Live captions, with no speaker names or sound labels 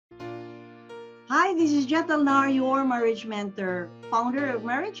Hi, this is Jetalnar, your marriage mentor, founder of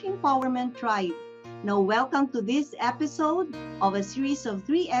Marriage Empowerment Tribe. Now, welcome to this episode of a series of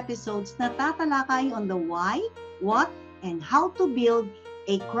 3 episodes na tatalakay on the why, what, and how to build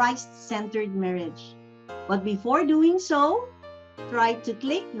a Christ-centered marriage. But before doing so, try to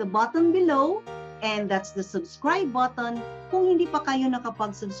click the button below, and that's the subscribe button kung hindi pa kayo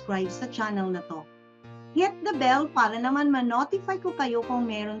nakapag-subscribe sa channel na to. Hit the bell para naman ma-notify ko kayo kung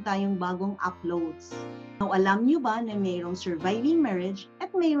meron tayong bagong uploads. Now, alam nyo ba na mayroong surviving marriage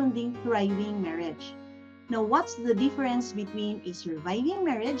at mayroon ding thriving marriage? Now, what's the difference between a surviving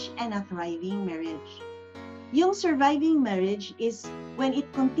marriage and a thriving marriage? Yung surviving marriage is when it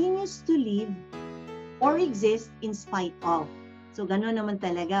continues to live or exist in spite of. So, gano'n naman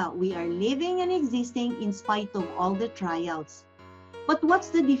talaga. We are living and existing in spite of all the trials. But what's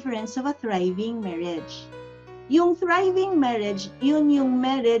the difference of a thriving marriage? Yung thriving marriage, yun yung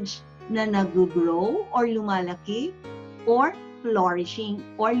marriage na nag-grow or lumalaki or flourishing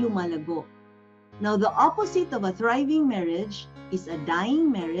or lumalago. Now, the opposite of a thriving marriage is a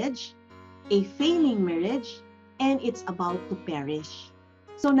dying marriage, a failing marriage, and it's about to perish.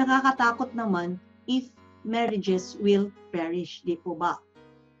 So, nakakatakot naman if marriages will perish, di po ba?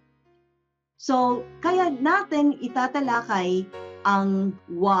 So, kaya natin itatalakay ang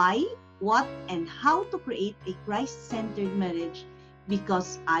why, what, and how to create a Christ-centered marriage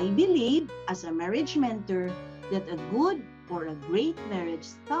because I believe, as a marriage mentor, that a good or a great marriage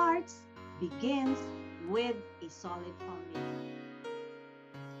begins with a solid foundation.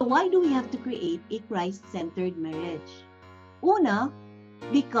 So why do we have to create a Christ-centered marriage? Una,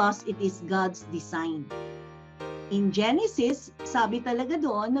 because it is God's design. In Genesis, sabi talaga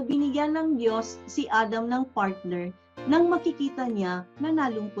doon na binigyan ng Diyos si Adam ng partner nang makikita niya na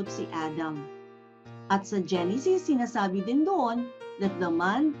nalungkot si Adam. At sa Genesis, sinasabi din doon that the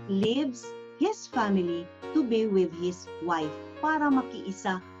man leaves his family to be with his wife para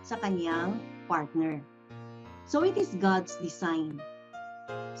makiisa sa kanyang partner. So it is God's design.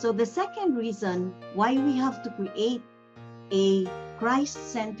 So the second reason why we have to create a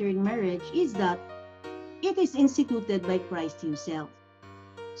Christ-centered marriage is that it is instituted by Christ Himself.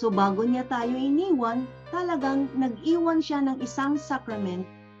 So bago niya tayo iniwan, talagang nag-iwan siya ng isang sacrament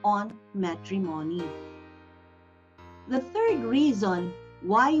on matrimony. The third reason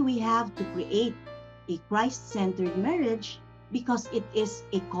why we have to create a Christ-centered marriage because it is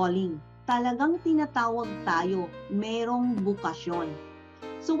a calling. Talagang tinatawag tayo, merong bukasyon.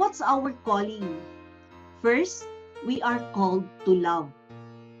 So what's our calling? First, we are called to love.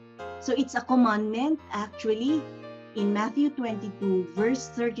 So it's a commandment actually in Matthew 22 verse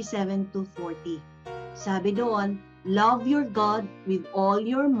 37 to 40. Sabi doon, love your God with all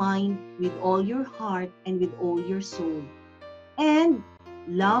your mind, with all your heart, and with all your soul. And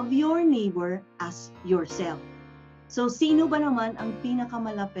love your neighbor as yourself. So sino ba naman ang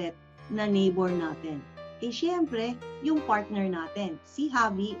pinakamalapit na neighbor natin? Eh syempre, yung partner natin, si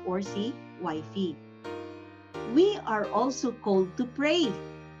hubby or si wifey. We are also called to pray.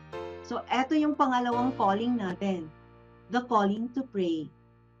 So, eto yung pangalawang calling natin, the calling to pray.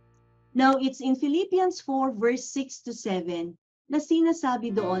 Now, it's in Philippians 4 verse 6 to 7 na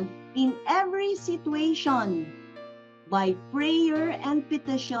sinasabi doon, in every situation, by prayer and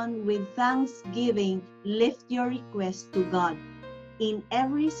petition with thanksgiving, lift your request to God. In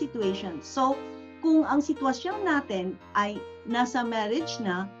every situation. So, kung ang sitwasyon natin ay nasa marriage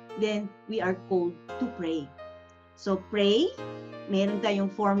na, then we are called to pray. So, pray. Meron tayong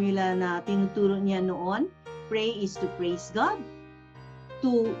formula na tinuturo niya noon. Pray is to praise God,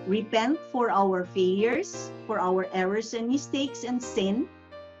 to repent for our failures, for our errors and mistakes and sin.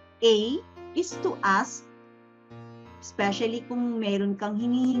 A is to ask, especially kung meron kang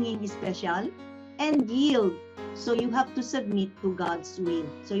hinihinging special, and yield. So you have to submit to God's will.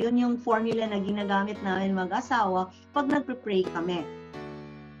 So yun yung formula na ginagamit namin mag-asawa pag nagpe-pray kami.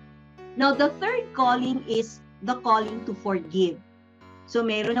 Now, the third calling is the calling to forgive. So,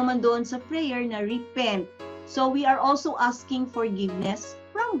 meron naman doon sa prayer na repent. So, we are also asking forgiveness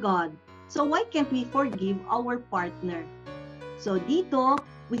from God. So, why can't we forgive our partner? So, dito,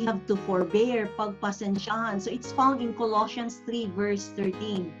 we have to forbear, pagpasensyahan. So, it's found in Colossians 3 verse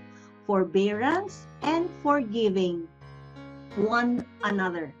 13. Forbearance and forgiving one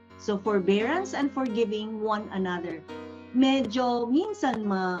another. So, forbearance and forgiving one another. Medyo minsan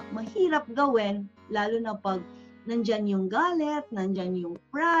mahirap gawin, lalo na pag nandyan yung galit, nandyan yung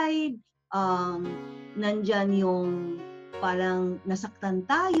pride, nandyan yung parang nasaktan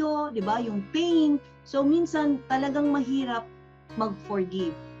tayo, di ba? Yung pain. So, minsan talagang mahirap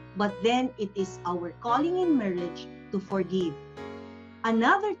mag-forgive. But then, it is our calling in marriage to forgive.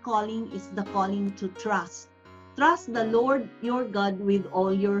 Another calling is the calling to trust. Trust the Lord your God with all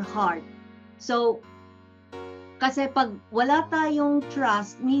your heart. So, kasi pag wala tayong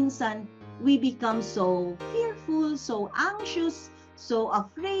trust, minsan we become so fearful, so anxious, so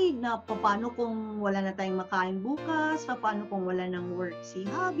afraid na paano kung wala na tayong makain bukas, paano kung wala ng work si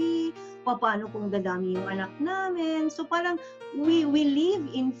hubby, paano kung dadami yung anak namin. So parang we live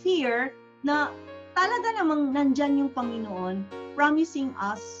in fear na talaga namang nandyan yung Panginoon promising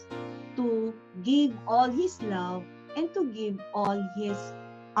us to give all His love and to give all His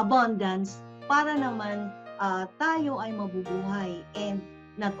abundance para naman tayo ay mabubuhay and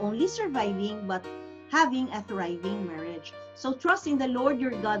not only surviving but having a thriving marriage. So trust in the Lord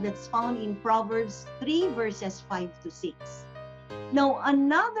your God, that's found in Proverbs 3 verses 5 to 6. Now,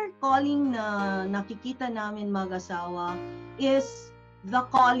 another calling na nakikita namin mag-asawa is the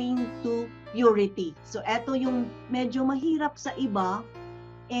calling to purity. So eto yung medyo mahirap sa iba,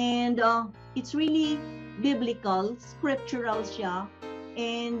 and it's really biblical, scriptural siya.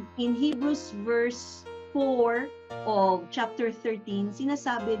 And in Hebrews verse 4 of chapter 13,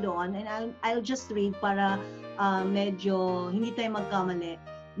 sinasabi doon, and I'll just read para medyo hindi tayo magkamali.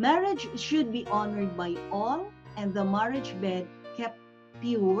 Marriage should be honored by all, and the marriage bed kept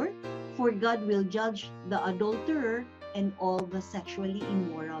pure, for God will judge the adulterer and all the sexually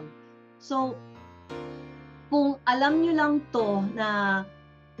immoral. So, kung alam nyo lang to na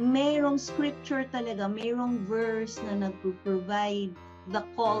mayroong scripture talaga, mayroong verse na nag-provide the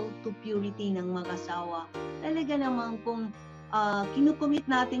call to purity ng mag-asawa, talaga naman kung kinukomit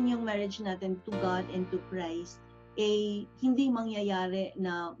natin yung marriage natin to God and to Christ, hindi mangyayari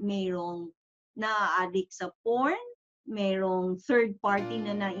na mayroong na-addict sa porn, mayroong third party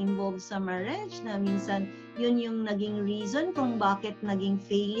na na-involve sa marriage, na minsan yun yung naging reason kung bakit naging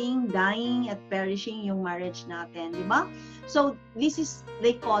failing, dying, at perishing yung marriage natin, di ba? So, this is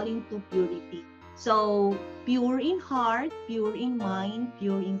the calling to purity. So, pure in heart, pure in mind,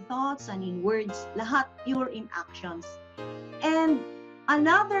 pure in thoughts, and in words, lahat pure in actions. And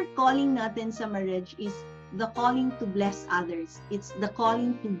another calling natin sa marriage is the calling to bless others. It's the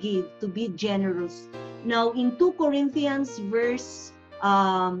calling to give, to be generous. Now, in 2 Corinthians verse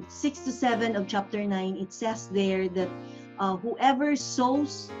 6 to 7 of chapter 9, it says there that whoever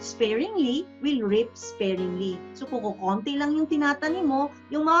sows sparingly will reap sparingly. So kung konti lang yung tinatanim mo,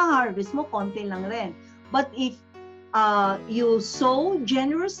 yung ma-harvest mo, konti lang rin. But if you sow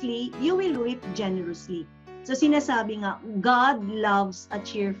generously, you will reap generously. So sinasabi nga, God loves a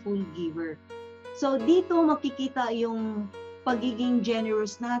cheerful giver. So dito makikita yung pagiging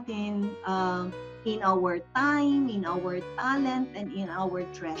generous natin in our time, in our talent, and in our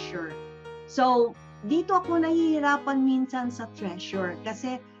treasure. So, dito ako nahihirapan minsan sa treasure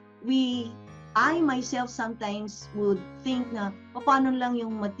kasi I myself sometimes would think na paano lang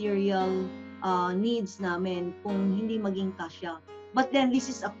yung material needs namin kung hindi maging kasya. But then this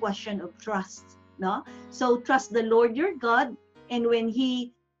is a question of trust, no? So, trust the Lord your God, and when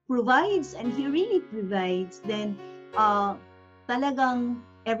He provides, and He really provides, then talagang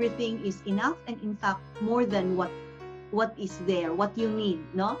everything is enough, and in fact more than what is there, what you need,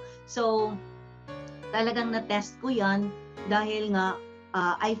 no? So talagang na-test ko yan dahil nga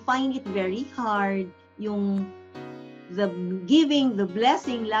I find it very hard yung the giving, the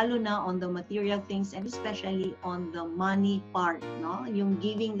blessing, lalo na on the material things and especially on the money part, no? Yung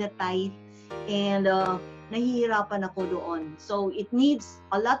giving the tithe, and nahihirapan ako doon. So it needs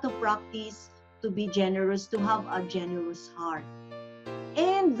a lot of practice to be generous, to have a generous heart.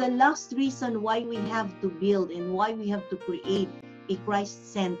 And the last reason why we have to build and why we have to create a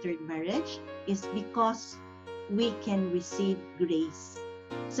Christ-centered marriage is because we can receive grace.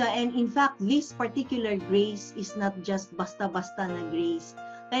 So, and in fact, this particular grace is not just basta-basta na grace.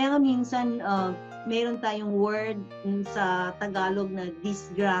 Kaya nga minsan, meron tayong word sa Tagalog na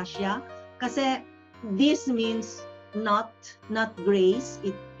disgrasya. Kasi this means not grace.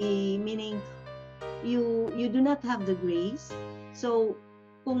 Meaning, you do not have the grace. So,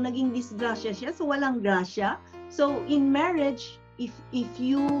 kung naging disgrasya siya, so walang grasya. So, in marriage, if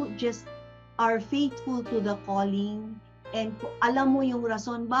you just are faithful to the calling, and alam mo yung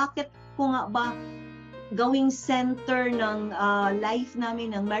rason, bakit kung nga ba gawing center ng life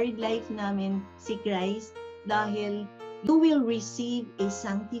namin, ng married life namin, si Christ, dahil you will receive a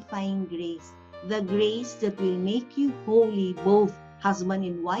sanctifying grace. The grace that will make you holy, both husband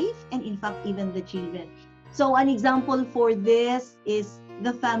and wife, and in fact, even the children. So, an example for this is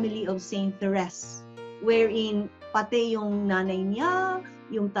the family of Saint Therese, wherein pati yung nanay niya,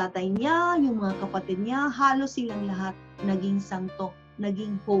 yung tatay niya, yung mga kapatid niya, halos silang lahat naging santo,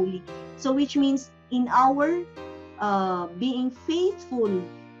 naging holy. So, which means in our being faithful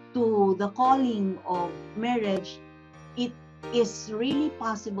to the calling of marriage, it is really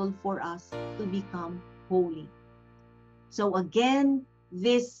possible for us to become holy. So again,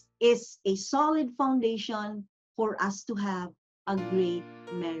 this is a solid foundation for us to have a great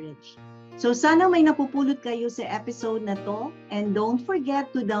marriage. So sana may napupulot kayo sa episode na to, and don't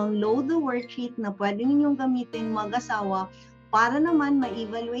forget to download the worksheet na pwede ninyong gamitin mag-asawa para naman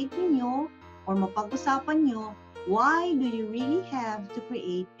ma-evaluate ninyo or mapag-usapan nyo why do you really have to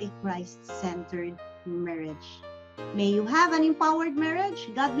create a Christ-centered marriage. May you have an empowered marriage.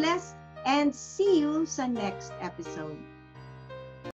 God bless, and see you sa next episode.